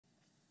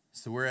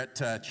So we're at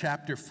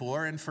chapter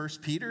 4 in 1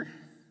 Peter.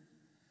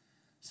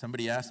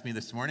 Somebody asked me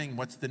this morning,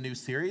 what's the new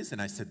series?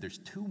 And I said, there's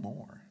 2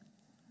 more.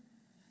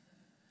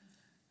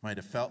 Might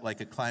have felt like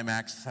a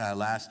climax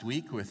last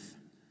week with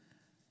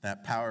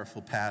that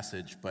powerful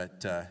passage,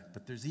 but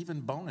there's even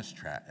a bonus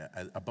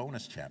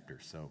chapter,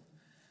 so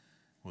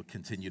we'll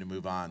continue to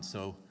move on.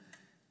 So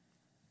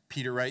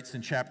Peter writes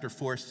in chapter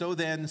 4, "So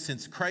then,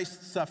 since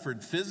Christ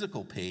suffered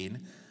physical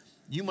pain,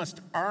 you must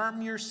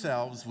arm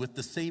yourselves with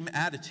the same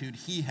attitude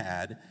he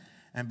had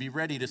and be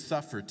ready to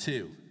suffer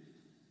too.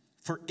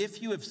 For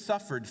if you have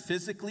suffered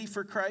physically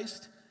for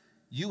Christ,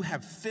 you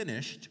have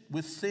finished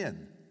with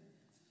sin.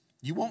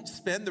 You won't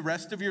spend the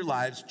rest of your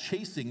lives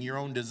chasing your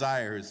own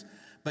desires,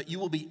 but you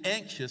will be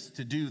anxious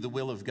to do the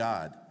will of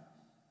God.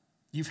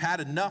 You've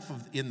had enough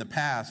in the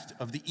past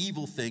of the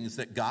evil things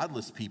that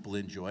godless people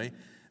enjoy,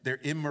 their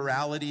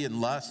immorality and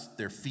lust,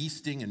 their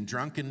feasting and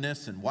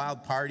drunkenness and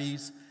wild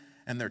parties,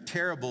 and their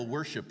terrible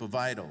worship of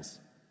idols.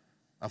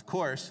 Of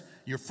course,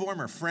 your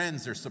former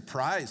friends are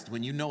surprised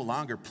when you no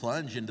longer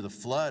plunge into the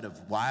flood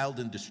of wild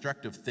and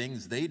destructive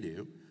things they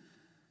do,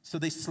 so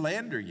they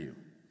slander you.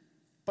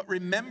 But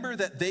remember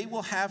that they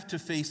will have to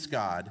face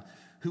God,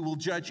 who will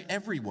judge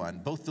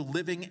everyone, both the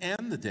living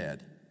and the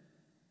dead.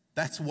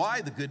 That's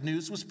why the good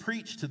news was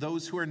preached to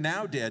those who are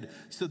now dead,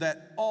 so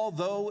that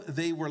although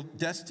they were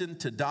destined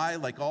to die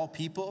like all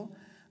people,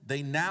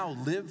 they now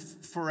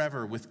live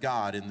forever with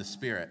God in the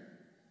Spirit.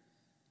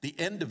 The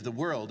end of the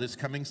world is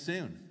coming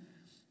soon.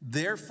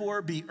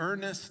 Therefore, be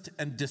earnest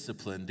and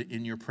disciplined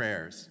in your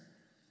prayers.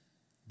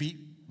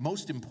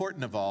 Most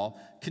important of all,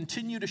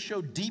 continue to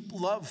show deep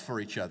love for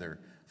each other,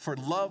 for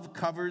love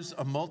covers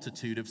a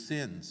multitude of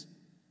sins.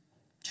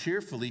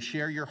 Cheerfully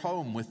share your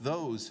home with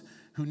those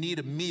who need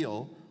a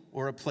meal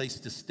or a place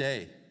to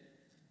stay.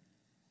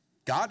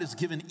 God has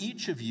given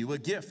each of you a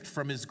gift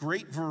from his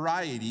great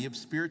variety of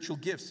spiritual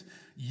gifts.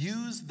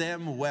 Use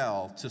them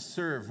well to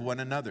serve one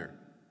another.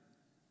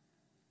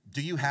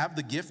 Do you have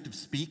the gift of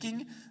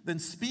speaking? Then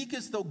speak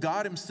as though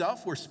God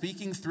himself were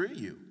speaking through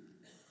you.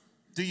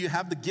 Do you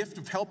have the gift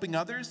of helping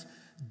others?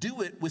 Do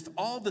it with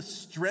all the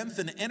strength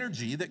and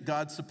energy that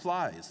God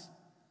supplies.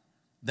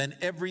 Then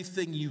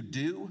everything you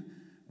do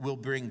will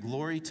bring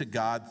glory to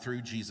God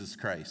through Jesus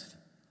Christ.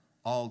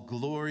 All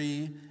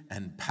glory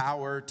and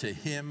power to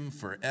him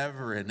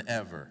forever and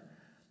ever.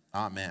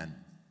 Amen.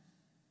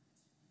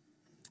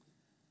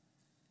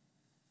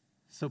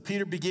 So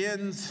Peter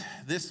begins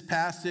this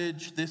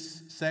passage,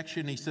 this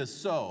section, he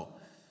says,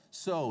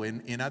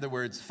 in other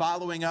words,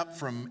 following up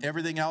from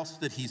everything else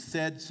that he's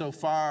said so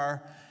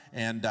far,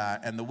 and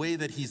the way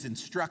that he's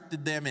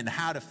instructed them in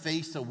how to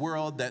face a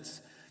world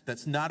that's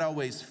not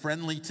always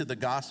friendly to the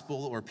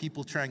gospel or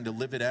people trying to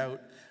live it out.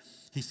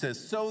 He says,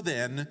 so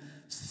then,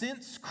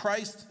 since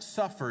Christ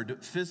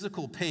suffered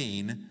physical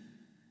pain,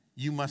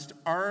 you must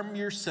arm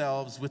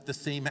yourselves with the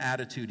same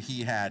attitude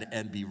he had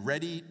and be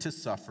ready to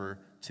suffer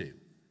too.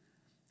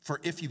 For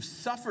if you've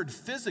suffered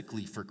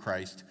physically for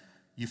Christ,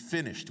 you've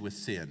finished with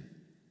sin.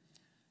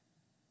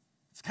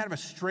 It's kind of a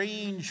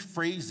strange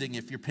phrasing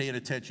if you're paying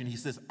attention. He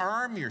says,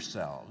 arm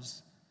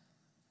yourselves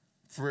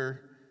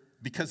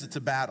because it's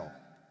a battle.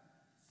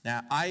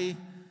 Now, I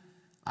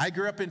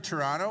grew up in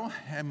Toronto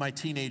in my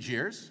teenage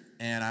years,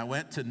 and I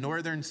went to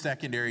Northern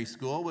Secondary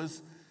School. It was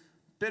a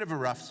bit of a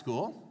rough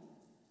school.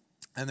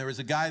 And there was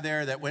a guy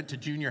there that went to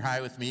junior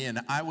high with me, and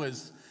I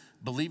was,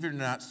 believe it or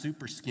not,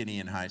 super skinny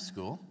in high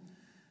school.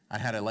 I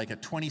had a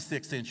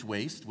 26-inch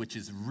waist, which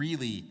is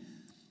really,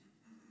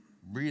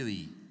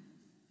 really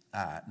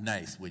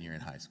nice when you're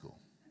in high school.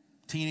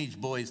 Teenage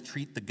boys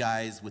treat the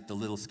guys with the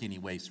little skinny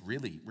waist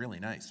really,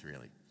 really nice,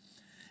 really.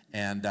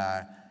 And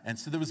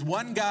so there was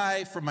one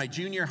guy from my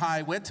junior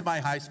high, went to my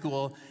high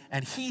school,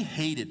 and he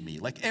hated me.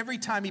 Like every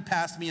time he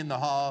passed me in the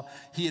hall,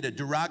 he had a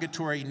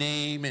derogatory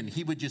name, and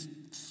he would just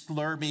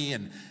slur me.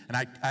 And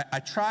I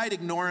tried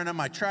ignoring him.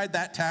 I tried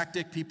that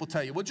tactic. People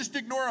tell you, well, just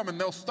ignore him and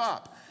they'll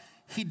stop.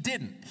 He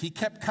didn't. He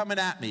kept coming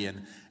at me.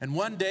 And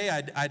one day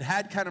I'd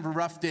had kind of a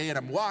rough day, and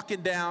I'm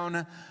walking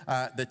down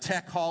the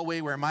tech hallway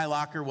where my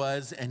locker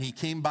was, and he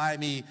came by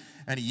me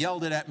and he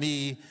yelled it at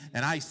me,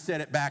 and I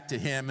said it back to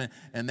him,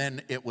 and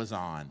then it was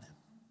on.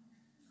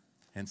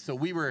 And so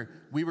we were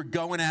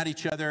going at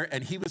each other,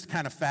 and he was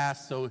kind of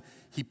fast, so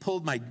he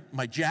pulled my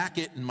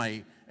jacket and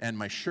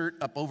my shirt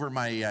up over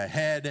my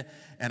head,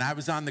 and I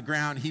was on the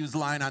ground. He was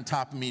lying on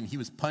top of me, and he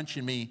was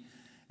punching me,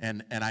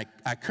 and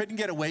I couldn't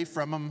get away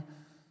from him.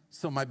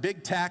 So my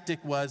big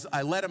tactic was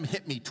I let him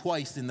hit me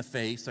twice in the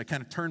face. I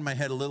kind of turned my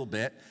head a little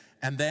bit,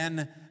 and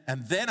then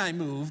I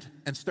moved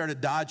and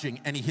started dodging,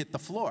 and he hit the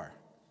floor.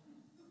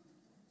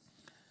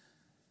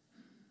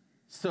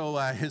 So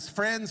his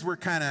friends were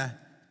kind of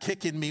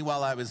kicking me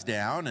while I was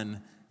down, and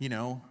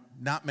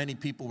not many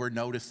people were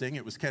noticing.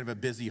 It was kind of a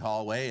busy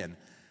hallway, and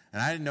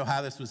I didn't know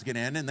how this was going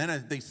to end. And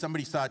then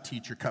somebody saw a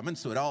teacher coming,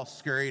 so it all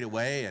scurried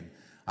away, and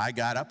I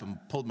got up and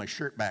pulled my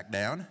shirt back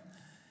down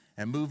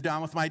and moved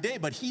on with my day.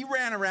 But he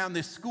ran around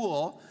this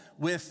school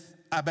with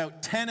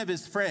about 10 of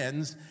his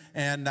friends,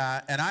 and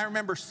I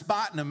remember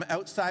spotting him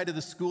outside of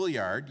the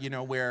schoolyard,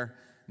 where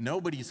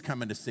Nobody's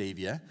coming to save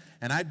you.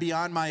 And I'd be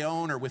on my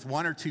own or with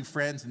one or two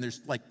friends, and there's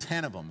like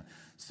 10 of them.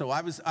 So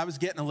I was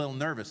getting a little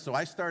nervous. So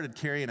I started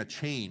carrying a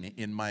chain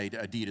in my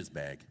Adidas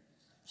bag.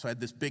 So I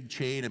had this big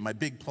chain, and my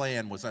big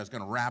plan was I was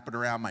going to wrap it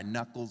around my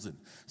knuckles and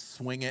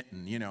swing it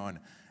and,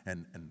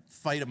 and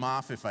fight them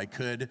off if I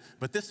could.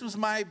 But this was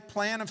my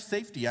plan of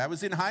safety. I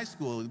was in high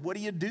school. What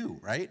do,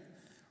 right?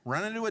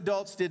 Running to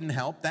adults didn't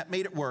help. That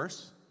made it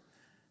worse.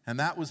 And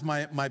that was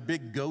my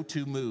big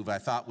go-to move I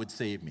thought would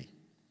save me.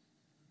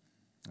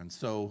 And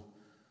so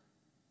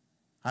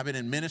I've been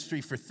in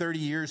ministry for 30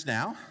 years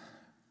now.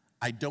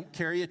 I don't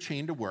carry a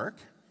chain to work.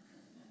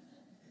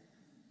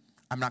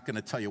 I'm not going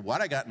to tell you what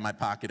I got in my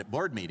pocket at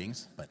board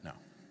meetings, but no.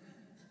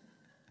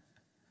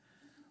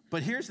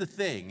 But here's the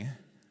thing.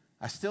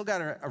 I still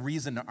got a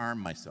reason to arm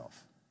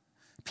myself.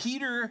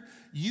 Peter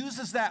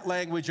uses that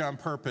language on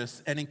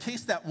purpose, and in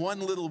case that one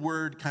little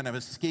word kind of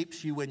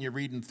escapes you when you're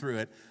reading through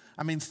it,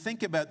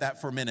 think about that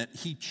for a minute.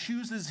 He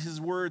chooses his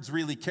words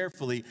really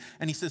carefully,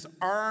 and he says,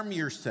 arm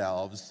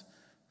yourselves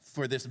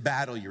for this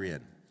battle you're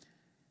in.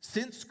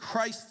 Since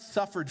Christ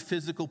suffered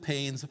physical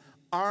pains,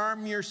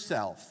 arm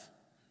yourself.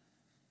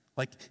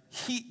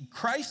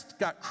 Christ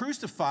got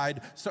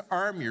crucified, so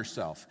arm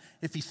yourself.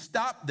 If he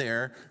stopped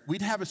there,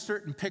 we'd have a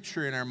certain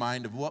picture in our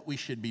mind of what we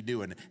should be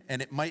doing,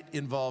 and it might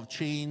involve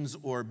chains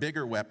or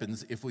bigger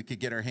weapons if we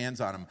could get our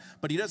hands on them.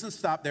 But he doesn't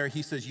stop there.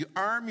 He says, you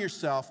arm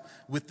yourself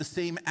with the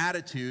same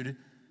attitude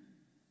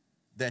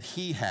that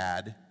he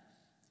had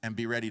and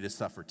be ready to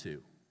suffer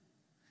too.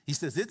 He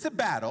says, it's a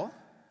battle,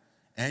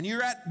 and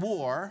you're at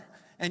war,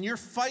 and you're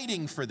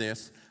fighting for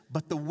this,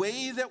 but the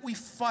way that we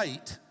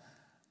fight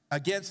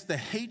against the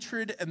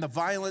hatred and the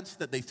violence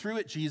that they threw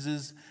at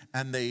Jesus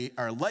and they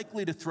are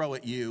likely to throw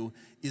at you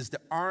is to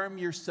arm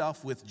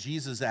yourself with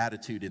Jesus'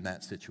 attitude in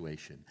that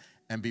situation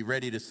and be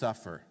ready to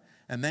suffer.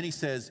 And then he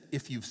says,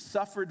 if you've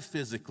suffered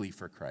physically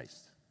for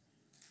Christ,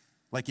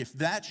 if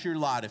that's your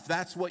lot, if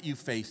that's what you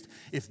faced,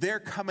 if they're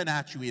coming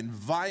at you in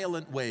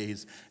violent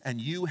ways and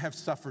you have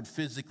suffered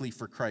physically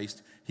for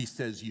Christ, he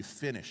says you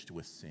finished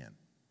with sin.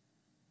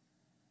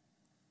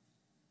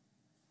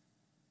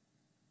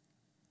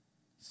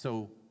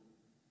 So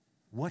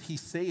what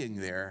he's saying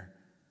there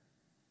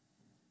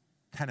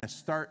kind of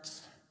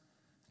starts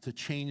to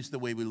change the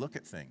way we look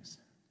at things.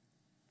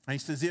 And he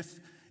says,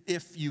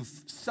 if you've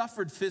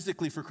suffered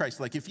physically for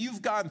Christ, if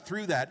you've gone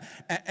through that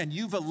and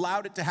you've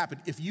allowed it to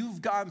happen, if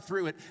you've gone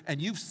through it and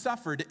you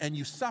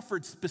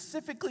suffered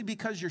specifically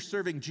because you're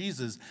serving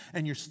Jesus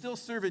and you're still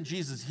serving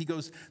Jesus, he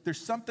goes, there's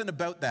something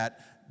about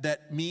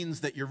that means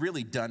that you're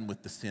really done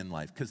with the sin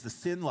life, because the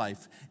sin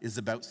life is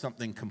about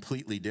something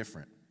completely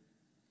different.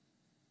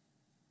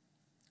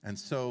 And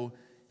so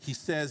he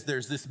says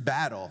there's this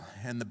battle,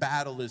 and the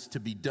battle is to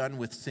be done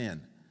with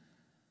sin.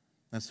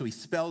 And so he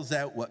spells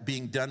out what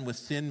being done with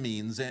sin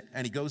means,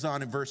 and he goes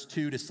on in verse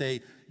 2 to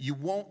say, you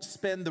won't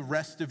spend the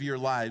rest of your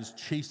lives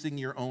chasing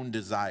your own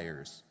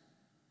desires,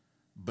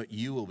 but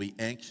you will be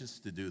anxious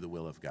to do the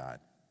will of God.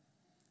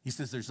 He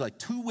says there's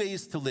two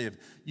ways to live.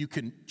 You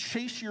can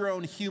chase your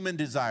own human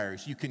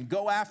desires. You can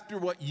go after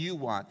what you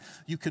want.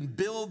 You can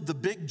build the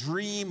big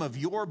dream of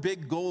your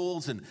big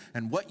goals and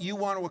what you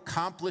want to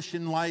accomplish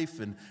in life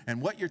and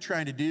what you're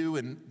trying to do.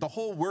 And the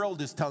whole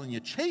world is telling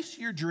you, chase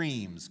your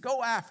dreams.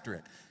 Go after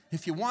it.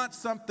 If you want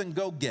something,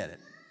 go get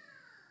it.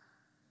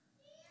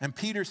 And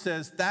Peter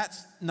says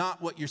that's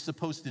not what you're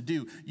supposed to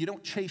do. You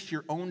don't chase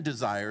your own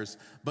desires,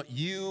 but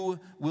you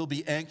will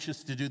be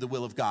anxious to do the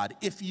will of God.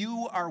 If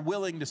you are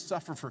willing to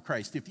suffer for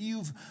Christ, if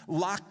you've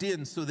locked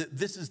in so that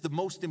this is the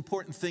most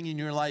important thing in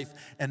your life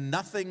and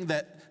nothing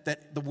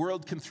that the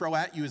world can throw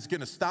at you is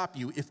going to stop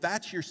you, if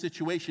that's your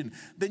situation,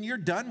 then you're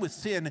done with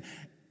sin.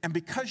 And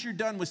because you're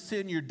done with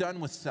sin, you're done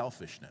with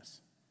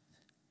selfishness.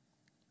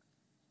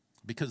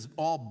 Because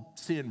all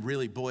sin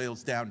really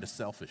boils down to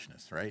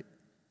selfishness, right?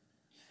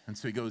 And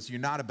so he goes, you're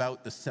not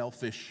about the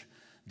selfish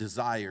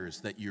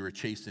desires that you were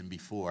chasing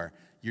before.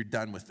 You're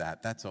done with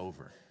that. That's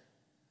over.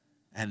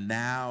 And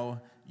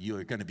now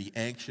you're going to be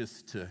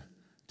anxious to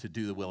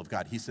do the will of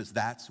God. He says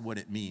that's what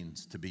it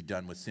means to be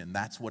done with sin.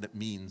 That's what it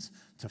means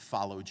to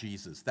follow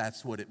Jesus.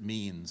 That's what it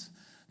means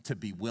to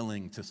be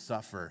willing to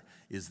suffer,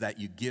 is that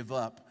you give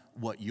up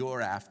what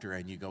you're after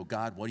and you go,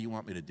 God, what do you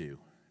want me to do?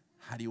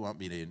 How do you want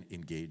me to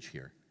engage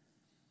here?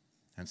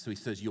 And so he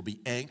says you'll be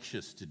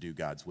anxious to do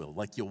God's will,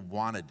 you'll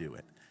want to do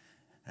it.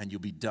 And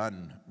you'll be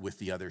done with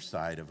the other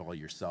side of all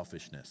your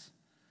selfishness.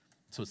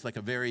 So it's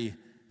a very,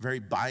 very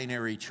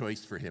binary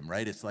choice for him,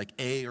 right? It's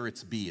A or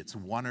it's B. It's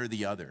one or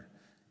the other.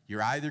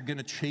 You're either going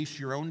to chase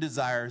your own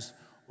desires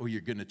or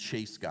you're going to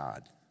chase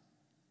God.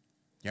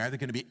 You're either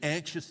going to be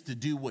anxious to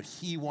do what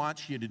he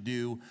wants you to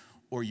do,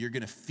 or you're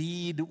going to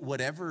feed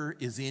whatever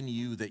is in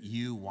you that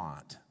you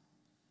want.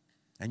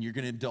 And you're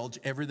going to indulge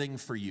everything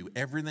for you.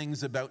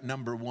 Everything's about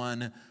number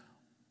one,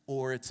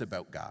 or it's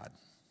about God.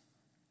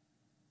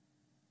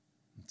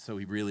 So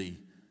he really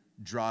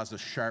draws a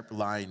sharp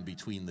line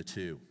between the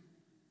two.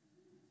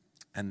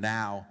 And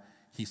now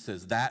he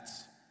says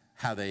that's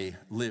how they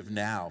live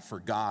now for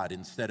God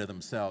instead of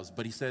themselves.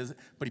 But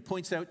he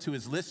points out to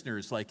his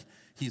listeners, like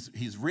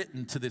he's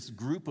written to this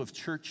group of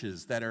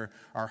churches that are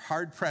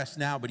hard pressed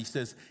now, but he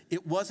says,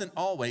 it wasn't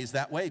always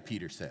that way,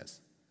 Peter says.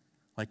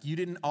 Like, you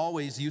didn't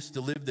always used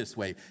to live this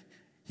way.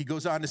 He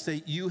goes on to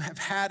say, you have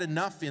had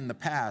enough in the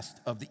past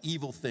of the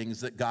evil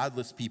things that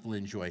godless people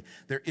enjoy.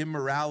 Their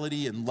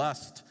immorality and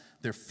lust,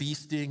 their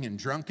feasting and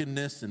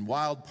drunkenness and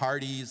wild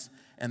parties,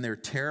 and their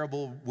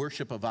terrible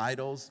worship of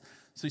idols.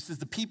 So he says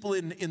the people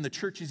in the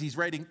churches he's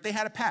writing, they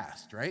had a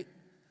past, right?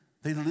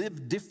 They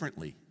lived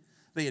differently.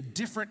 They had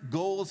different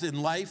goals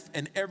in life,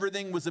 and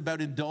everything was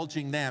about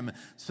indulging them.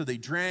 So they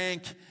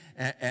drank,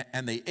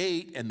 and they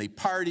ate, and they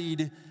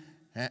partied,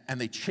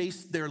 and they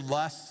chased their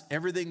lusts,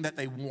 everything that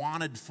they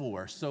wanted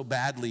for so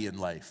badly in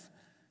life.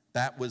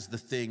 That was the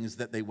things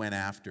that they went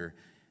after,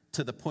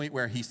 to the point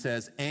where he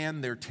says,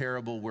 and their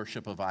terrible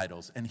worship of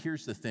idols. And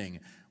here's the thing.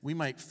 We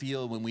might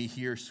feel when we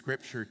hear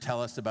Scripture tell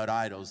us about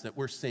idols that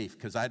we're safe,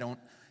 because I don't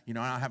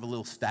have a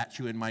little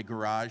statue in my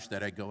garage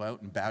that I go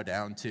out and bow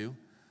down to.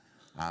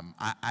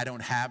 I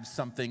don't have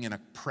something in a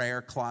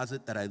prayer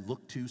closet that I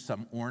look to,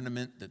 some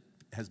ornament that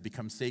has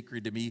become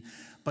sacred to me.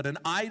 But an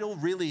idol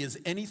really is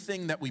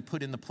anything that we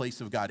put in the place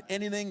of God,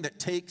 anything that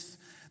takes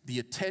the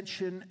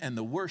attention and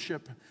the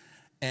worship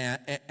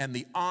and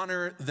the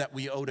honor that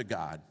we owe to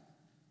God.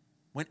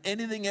 When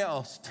anything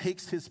else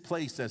takes his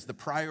place as the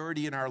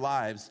priority in our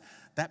lives,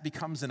 that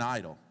becomes an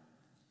idol.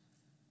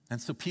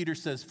 And so Peter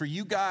says, for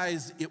you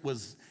guys, it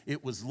was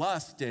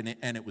lust and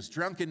it was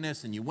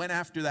drunkenness, and you went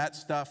after that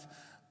stuff,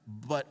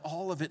 but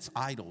all of it's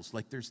idols.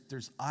 Like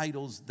there's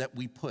idols that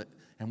we put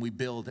and we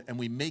build, and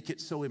we make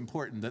it so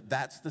important that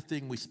that's the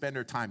thing we spend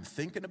our time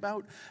thinking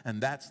about,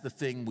 and that's the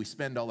thing we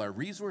spend all our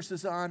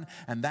resources on,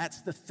 and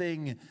that's the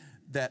thing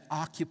that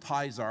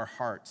occupies our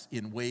hearts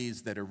in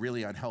ways that are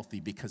really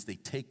unhealthy, because they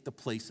take the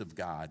place of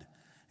God,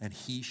 and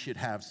he should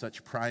have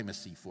such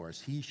primacy for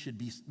us. He should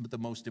be the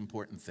most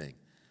important thing.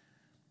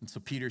 And so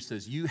Peter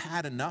says, you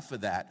had enough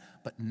of that,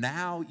 but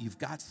now you've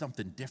got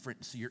something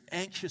different. So you're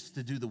anxious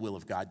to do the will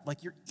of God.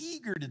 Like, you're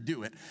eager to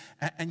do it,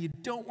 and you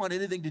don't want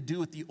anything to do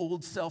with the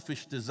old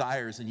selfish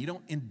desires, and you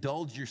don't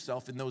indulge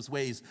yourself in those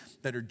ways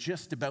that are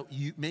just about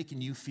you,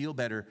 making you feel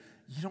better.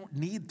 You don't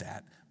need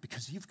that,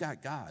 because you've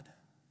got God.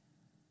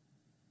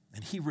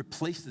 And he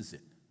replaces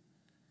it.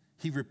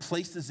 He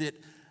replaces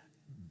it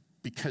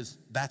because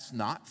that's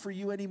not for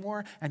you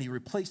anymore, and he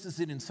replaces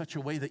it in such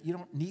a way that you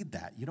don't need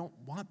that. You don't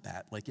want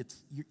that. Like,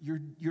 it's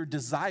your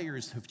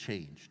desires have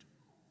changed.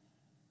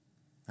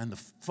 And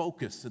the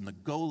focus and the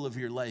goal of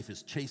your life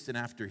is chasing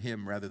after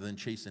him rather than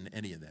chasing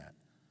any of that.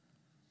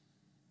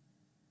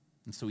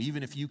 And so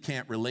even if you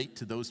can't relate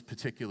to those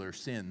particular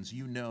sins,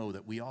 you know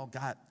that we all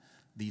got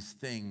these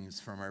things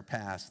from our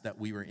past that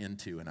we were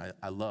into. And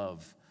I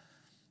love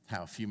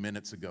how a few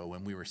minutes ago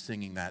when we were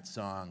singing that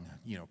song,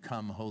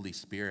 come Holy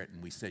Spirit,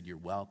 and we said, you're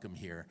welcome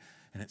here.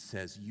 And it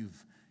says,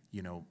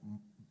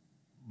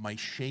 my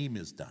shame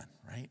is done,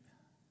 right?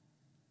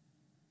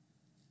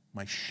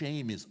 My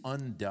shame is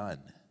undone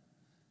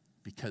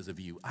because of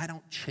you. I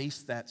don't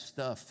chase that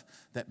stuff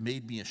that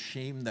made me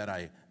ashamed that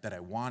I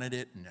wanted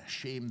it and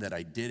ashamed that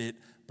I did it,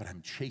 but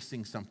I'm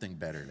chasing something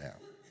better now.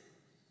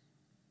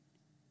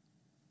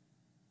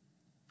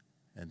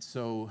 And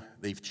so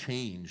they've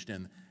changed,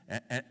 and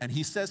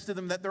he says to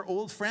them that their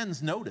old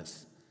friends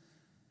notice.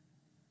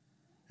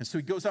 And so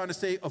he goes on to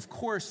say, of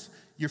course,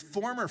 your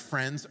former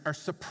friends are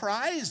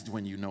surprised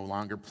when you no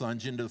longer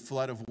plunge into the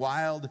flood of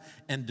wild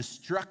and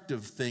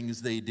destructive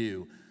things they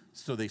do,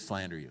 so they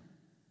slander you.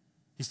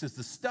 He says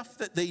the stuff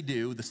that they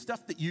do, the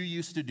stuff that you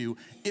used to do,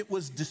 it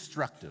was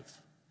destructive.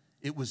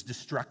 It was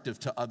destructive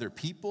to other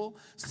people.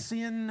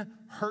 Sin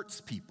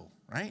hurts people,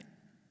 right?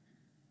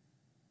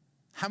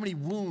 How many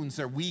wounds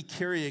are we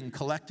carrying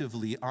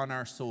collectively on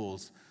our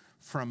souls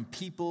from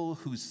people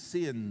whose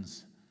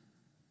sins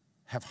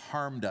have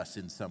harmed us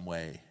in some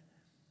way?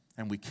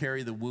 And we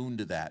carry the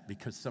wound of that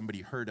because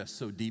somebody hurt us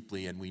so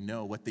deeply, and we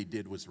know what they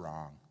did was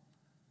wrong.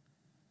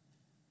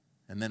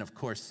 And then, of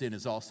course, sin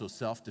is also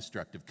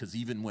self-destructive, because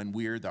even when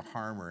we're the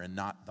harmer and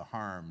not the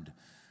harmed,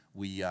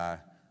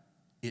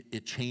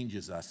 it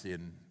changes us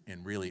in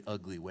really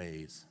ugly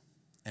ways,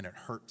 and it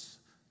hurts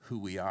who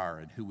we are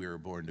and who we were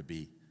born to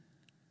be.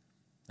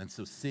 And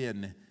so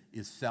sin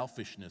is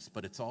selfishness,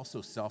 but it's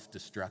also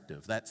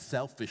self-destructive. That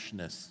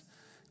selfishness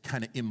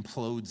kind of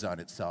implodes on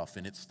itself,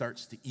 and it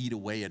starts to eat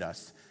away at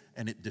us,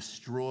 and it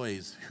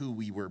destroys who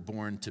we were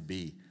born to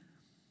be.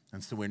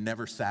 And so we're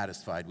never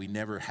satisfied. We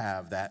never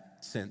have that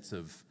sense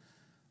of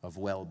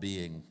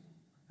well-being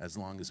as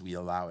long as we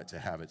allow it to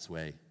have its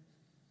way.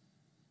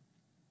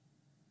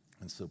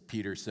 And so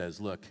Peter says,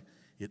 look,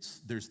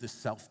 there's this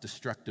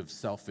self-destructive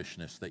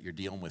selfishness that you're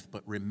dealing with,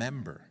 but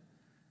remember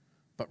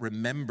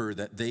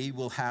that they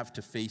will have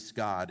to face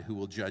God, who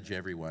will judge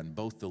everyone,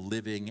 both the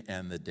living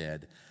and the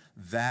dead.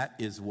 That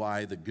is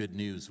why the good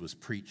news was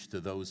preached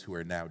to those who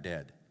are now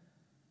dead.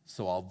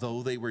 So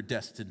although they were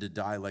destined to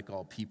die like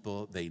all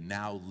people, they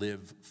now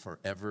live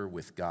forever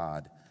with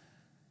God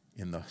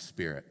in the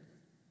Spirit.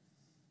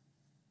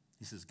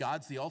 He says,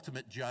 God's the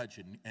ultimate judge,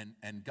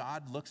 and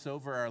God looks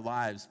over our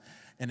lives.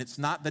 And it's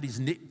not that he's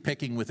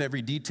nitpicking with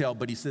every detail,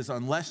 but he says,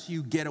 unless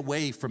you get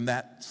away from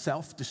that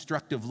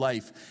self-destructive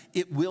life,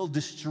 it will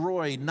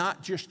destroy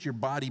not just your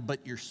body,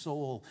 but your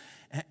soul.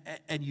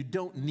 And you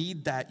don't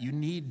need that. You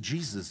need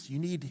Jesus. You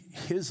need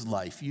his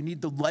life. You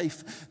need the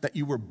life that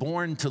you were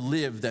born to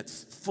live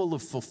that's full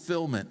of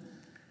fulfillment.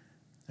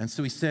 And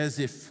so he says,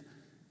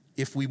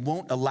 if we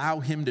won't allow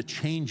him to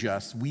change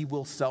us, we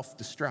will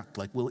self-destruct,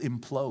 like we'll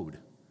implode.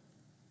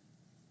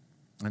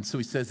 And so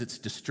he says it's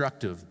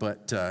destructive,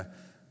 but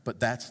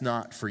that's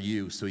not for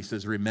you. So he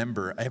says,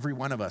 remember, every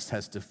one of us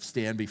has to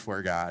stand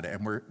before God,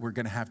 and we're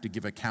going to have to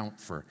give account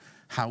for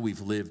how we've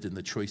lived and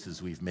the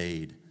choices we've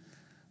made.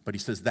 But he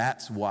says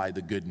that's why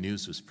the good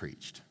news was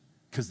preached,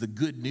 because the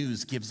good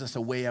news gives us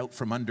a way out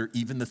from under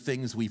even the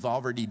things we've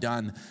already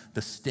done,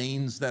 the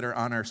stains that are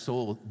on our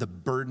soul, the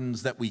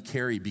burdens that we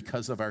carry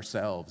because of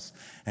ourselves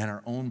and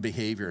our own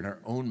behavior and our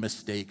own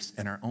mistakes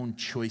and our own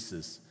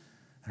choices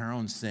and our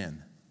own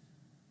sin.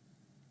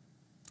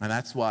 And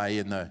that's why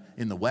in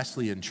the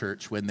Wesleyan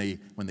church, when they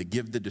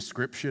give the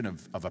description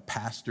of a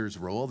pastor's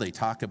role, they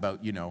talk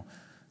about,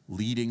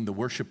 leading the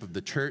worship of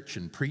the church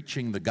and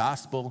preaching the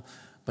gospel.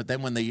 But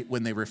then when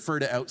they refer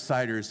to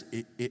outsiders,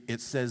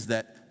 it says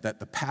that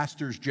the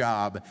pastor's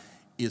job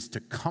is to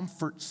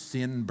comfort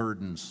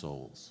sin-burdened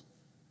souls.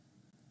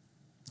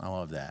 I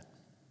love that.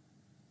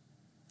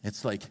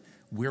 It's like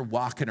we're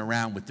walking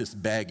around with this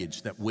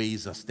baggage that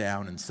weighs us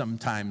down, and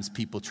sometimes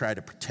people try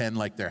to pretend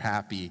like they're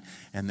happy,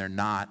 and they're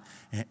not,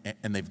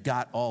 and they've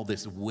got all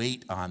this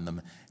weight on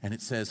them. And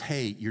it says,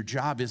 hey, your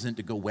job isn't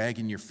to go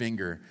wagging your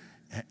finger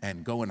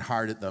and going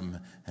hard at them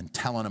and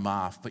telling them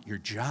off, but your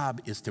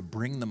job is to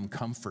bring them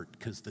comfort,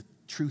 because the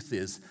truth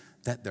is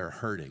that they're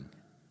hurting.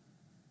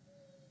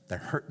 They're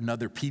hurting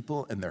other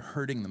people, and they're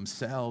hurting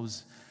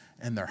themselves,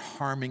 and they're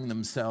harming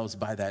themselves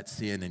by that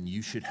sin, and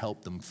you should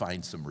help them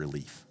find some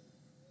relief.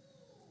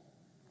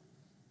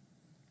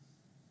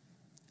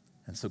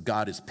 And so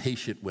God is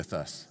patient with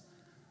us.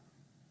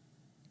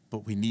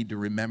 But we need to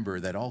remember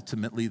that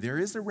ultimately there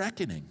is a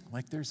reckoning,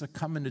 like there's a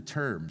coming to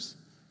terms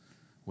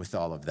with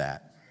all of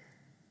that.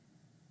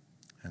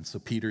 And so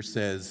Peter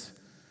says,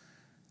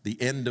 the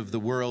end of the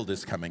world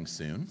is coming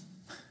soon.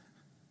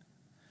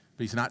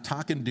 But he's not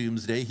talking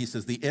doomsday. He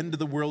says, the end of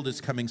the world is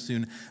coming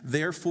soon.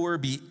 Therefore,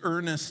 be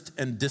earnest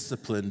and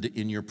disciplined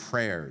in your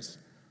prayers.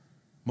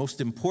 Most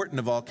important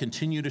of all,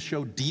 continue to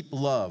show deep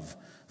love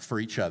for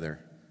each other.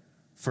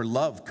 For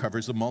love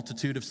covers a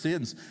multitude of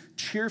sins.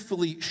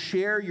 Cheerfully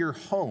share your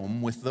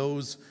home with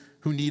those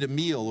who need a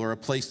meal or a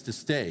place to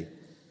stay.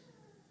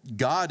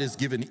 God has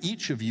given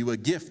each of you a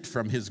gift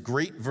from his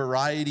great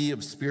variety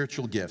of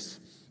spiritual gifts.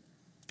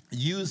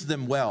 Use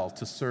them well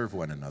to serve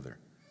one another.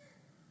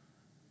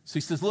 So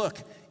he says, look,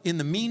 in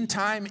the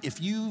meantime,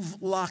 if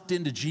you've locked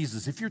into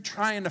Jesus, if you're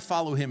trying to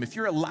follow him, if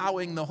you're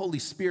allowing the Holy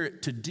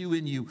Spirit to do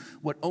in you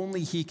what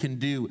only he can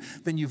do,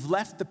 then you've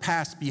left the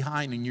past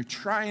behind and you're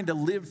trying to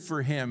live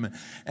for him.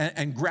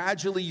 And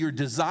gradually your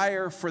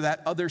desire for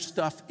that other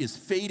stuff is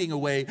fading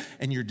away,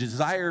 and your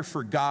desire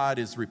for God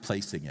is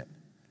replacing it.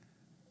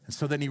 And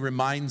so then he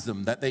reminds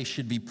them that they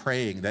should be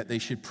praying, that they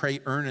should pray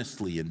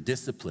earnestly and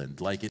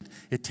disciplined. Like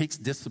it takes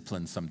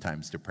discipline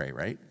sometimes to pray,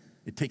 right?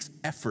 It takes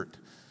effort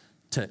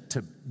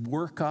to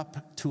work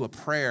up to a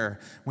prayer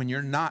when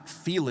you're not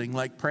feeling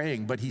like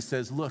praying. But he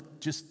says, look,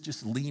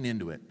 just lean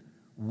into it.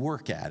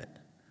 Work at it.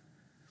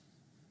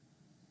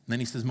 And then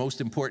he says,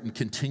 most important,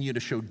 continue to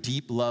show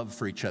deep love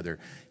for each other.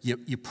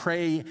 You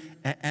pray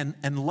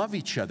and love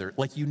each other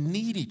like you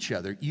need each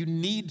other. You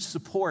need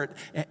support.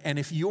 And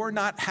if you're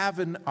not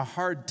having a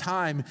hard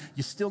time,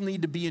 you still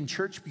need to be in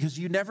church, because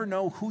you never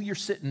know who you're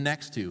sitting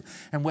next to.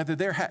 And whether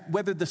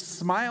the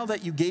smile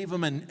that you gave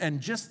them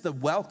and just the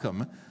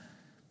welcome,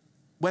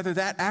 whether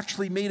that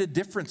actually made a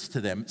difference to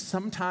them.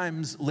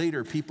 Sometimes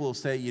later people will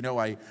say,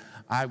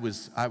 I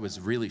was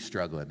really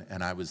struggling,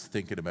 and I was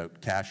thinking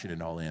about cashing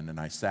it all in, and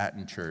I sat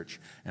in church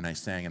and I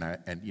sang,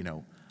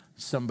 and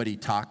somebody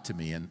talked to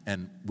me,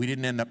 and we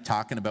didn't end up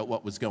talking about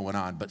what was going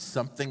on, but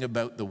something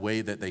about the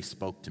way that they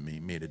spoke to me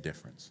made a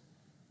difference.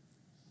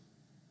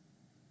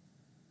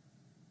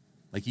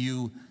 Like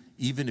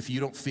even if you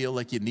don't feel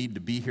like you need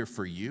to be here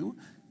for you,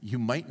 you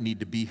might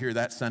need to be here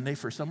that Sunday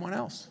for someone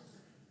else.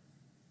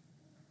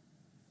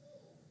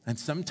 And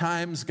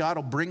sometimes God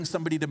will bring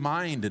somebody to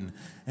mind,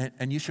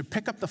 and you should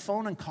pick up the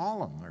phone and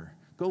call them or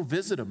go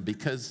visit them,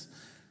 because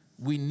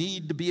we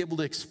need to be able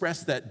to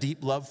express that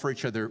deep love for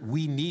each other.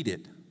 We need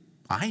it.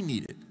 I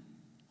need it.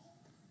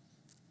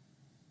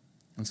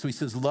 And so he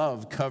says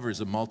love covers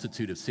a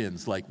multitude of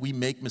sins. Like, we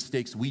make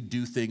mistakes, we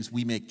do things,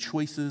 we make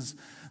choices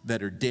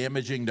that are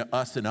damaging to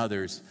us and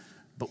others.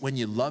 But when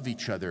you love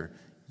each other,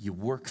 you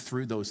work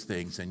through those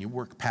things and you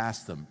work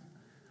past them.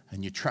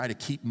 And you try to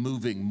keep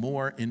moving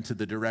more into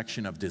the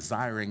direction of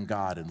desiring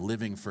God and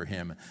living for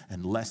him,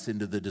 and less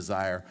into the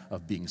desire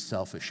of being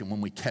selfish. And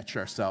when we catch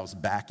ourselves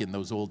back in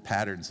those old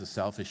patterns of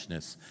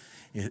selfishness,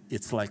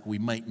 it's like we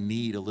might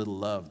need a little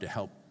love to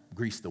help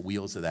grease the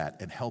wheels of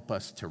that and help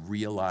us to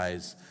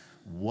realize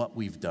what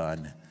we've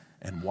done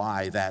and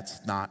why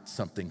that's not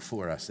something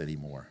for us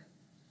anymore.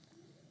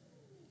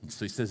 And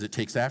so he says it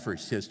takes effort.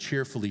 He says,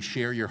 cheerfully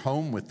share your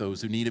home with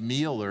those who need a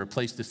meal or a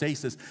place to stay. He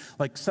says,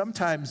 like,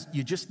 sometimes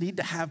you just need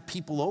to have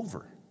people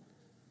over.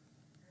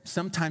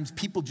 Sometimes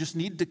people just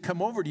need to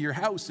come over to your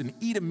house and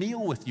eat a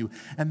meal with you.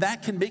 And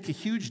that can make a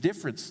huge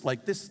difference.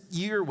 Like this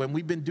year when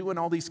we've been doing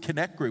all these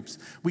connect groups,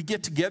 we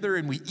get together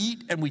and we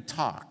eat and we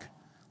talk.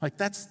 Like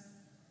that's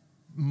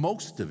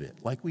most of it.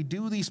 Like we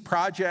do these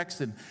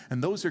projects and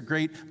those are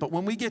great. But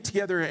when we get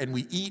together and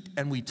we eat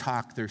and we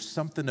talk, there's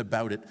something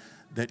about it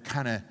that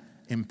kind of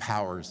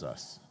empowers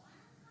us.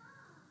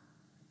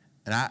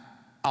 And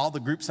all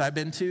the groups I've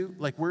been to,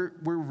 like we're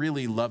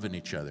really loving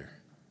each other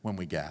when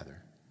we gather.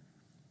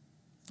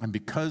 And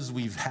because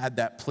we've had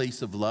that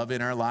place of love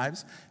in our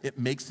lives, it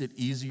makes it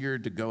easier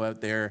to go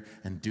out there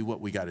and do what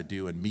we got to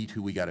do and meet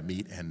who we got to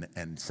meet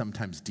and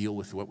sometimes deal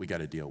with what we got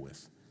to deal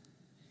with.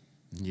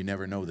 And you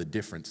never know the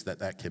difference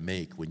that can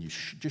make when you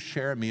just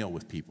share a meal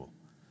with people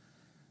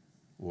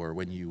or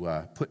when you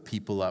put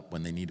people up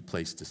when they need a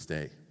place to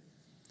stay.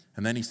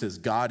 And then he says,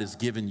 God has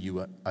given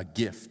you a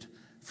gift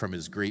from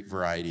his great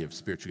variety of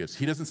spiritual gifts.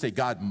 He doesn't say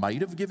God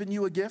might have given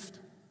you a gift.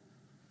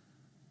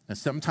 And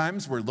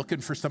sometimes we're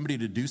looking for somebody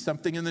to do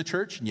something in the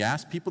church, and you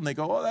ask people, and they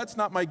go, oh, that's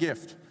not my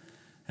gift.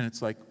 And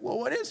it's like, well,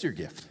 what is your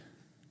gift?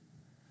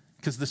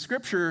 Because the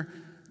scripture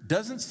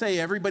doesn't say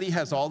everybody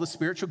has all the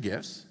spiritual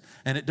gifts,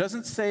 and it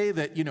doesn't say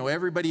that,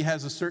 everybody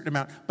has a certain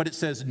amount, but it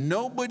says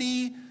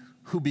nobody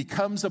who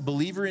becomes a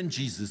believer in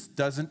Jesus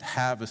doesn't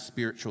have a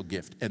spiritual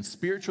gift. And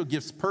spiritual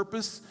gifts'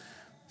 purpose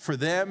for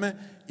them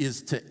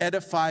is to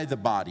edify the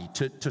body,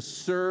 to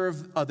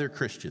serve other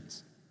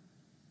Christians.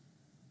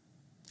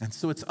 And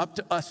so it's up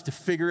to us to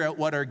figure out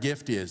what our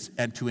gift is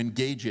and to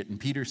engage it. And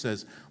Peter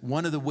says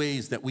one of the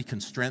ways that we can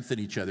strengthen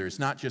each other is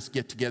not just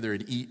get together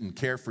and eat and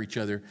care for each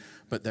other,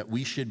 but that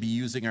we should be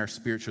using our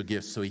spiritual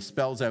gifts. So he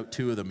spells out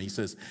two of them. He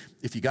says,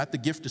 if you got the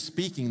gift of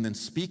speaking, then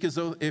speak as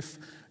though if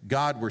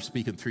God were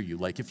speaking through you.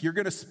 Like if you're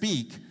going to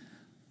speak,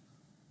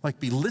 like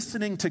be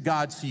listening to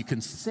God so you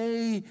can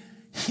say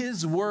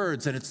his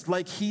words and it's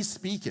like he's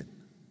speaking.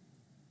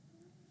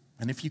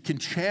 And if you can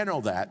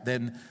channel that,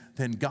 then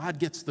God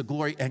gets the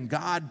glory and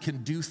God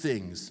can do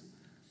things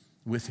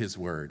with his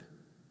word.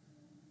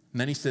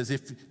 And then he says,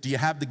 do you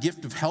have the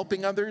gift of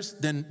helping others?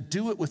 Then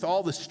do it with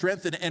all the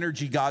strength and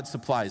energy God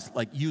supplies.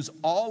 Like use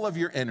all of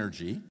your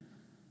energy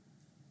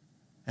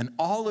and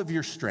all of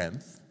your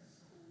strength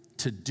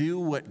to do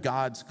what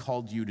God's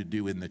called you to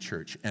do in the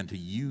church and to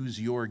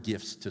use your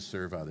gifts to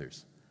serve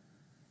others.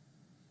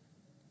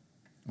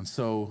 And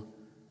so,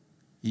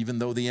 even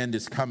though the end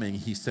is coming,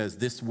 he says,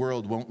 this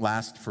world won't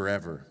last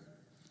forever.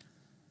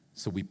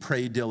 So we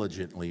pray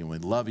diligently and we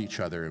love each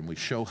other and we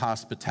show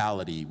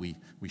hospitality. We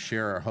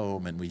share our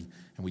home and we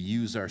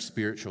use our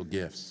spiritual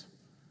gifts.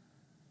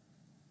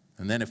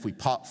 And then if we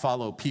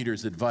follow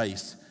Peter's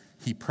advice,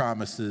 he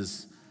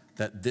promises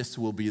that this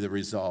will be the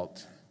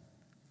result.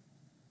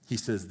 He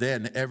says,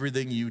 then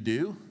everything you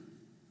do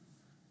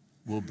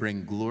will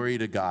bring glory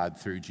to God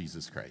through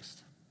Jesus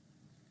Christ.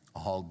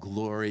 All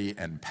glory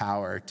and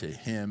power to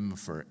him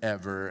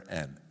forever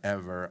and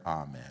ever.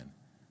 Amen.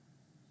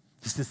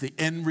 He says the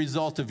end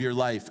result of your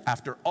life,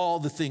 after all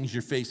the things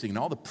you're facing and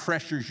all the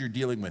pressures you're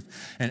dealing with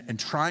and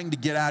trying to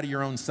get out of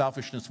your own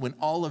selfishness, when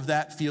all of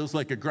that feels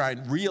like a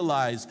grind,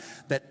 realize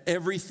that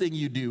everything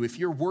you do, if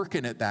you're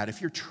working at that, if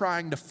you're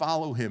trying to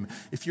follow him,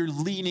 if you're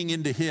leaning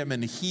into him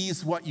and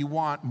he's what you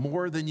want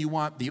more than you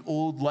want the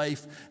old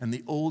life and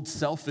the old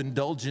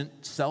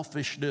self-indulgent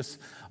selfishness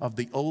of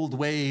the old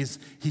ways,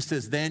 he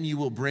says, then you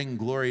will bring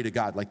glory to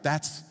God. Like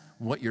that's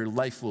what your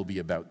life will be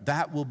about.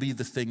 That will be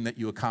the thing that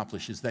you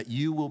accomplish, is that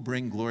you will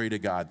bring glory to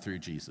God through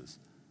Jesus.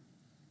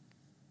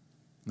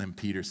 And then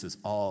Peter says,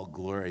 all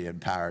glory and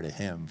power to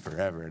him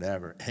forever and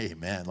ever.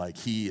 Amen. Like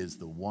he is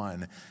the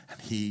one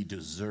and he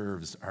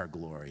deserves our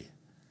glory.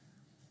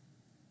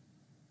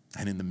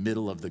 And in the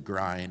middle of the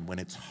grind, when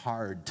it's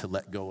hard to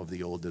let go of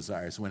the old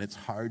desires, when it's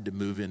hard to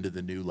move into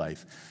the new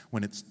life,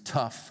 when it's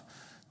tough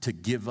to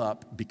give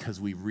up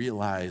because we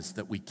realize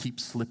that we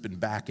keep slipping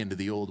back into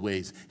the old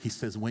ways, he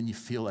says, when you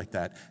feel like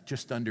that,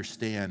 just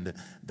understand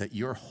that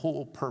your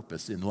whole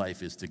purpose in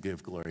life is to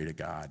give glory to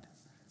God.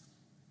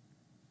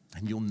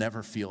 And you'll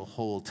never feel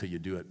whole till you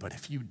do it. But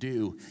if you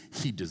do,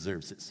 he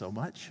deserves it so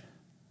much.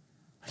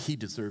 He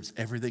deserves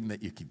everything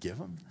that you could give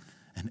him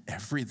and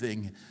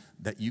everything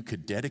that you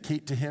could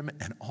dedicate to him,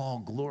 and all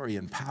glory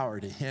and power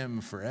to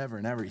him forever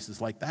and ever. He says,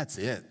 like, that's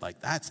it.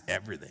 Like, that's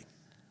everything.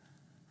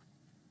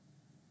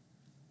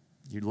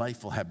 Your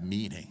life will have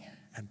meaning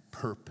and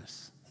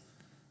purpose.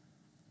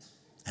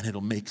 And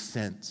it'll make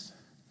sense.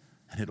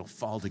 And it'll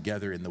fall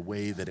together in the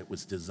way that it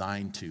was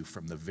designed to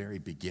from the very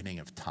beginning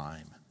of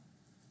time.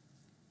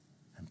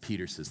 And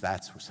Peter says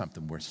that's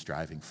something worth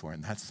striving for,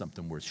 and that's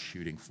something worth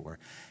shooting for.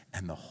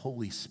 And the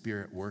Holy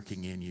Spirit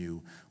working in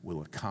you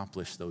will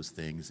accomplish those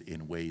things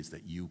in ways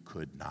that you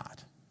could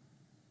not.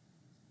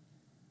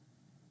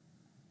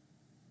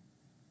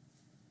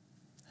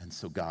 And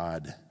so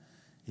God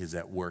is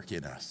at work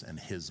in us, and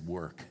his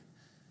work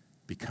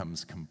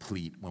becomes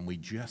complete. When we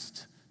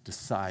just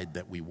decide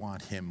that we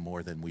want him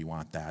more than we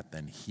want that,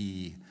 then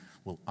he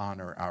will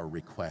honor our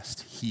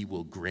request. He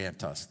will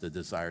grant us the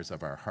desires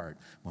of our heart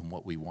when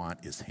what we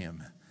want is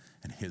him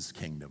and his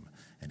kingdom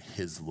and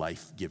his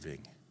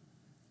life-giving.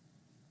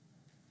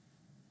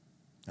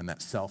 And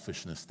that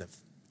selfishness that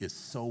is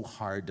so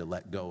hard to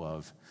let go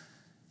of,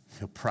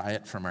 he'll pry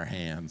it from our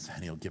hands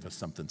and he'll give us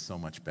something so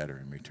much better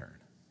in return.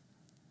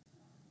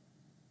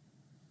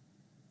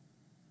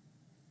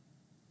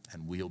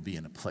 And we'll be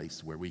in a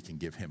place where we can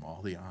give him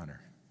all the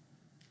honor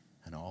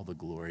and all the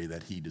glory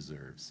that he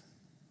deserves.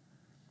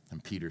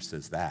 And Peter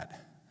says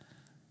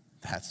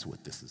that's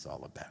what this is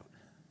all about.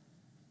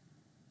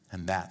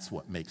 And that's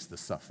what makes the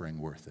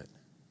suffering worth it.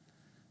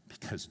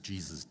 Because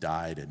Jesus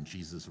died and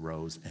Jesus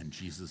rose and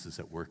Jesus is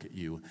at work at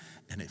you.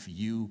 And if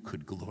you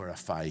could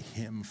glorify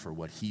him for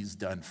what he's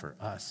done for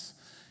us,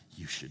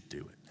 you should do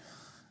it.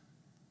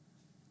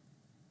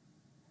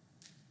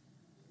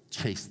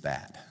 Chase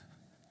that.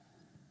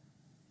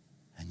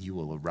 And you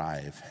will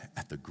arrive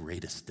at the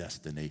greatest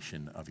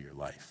destination of your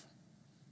life.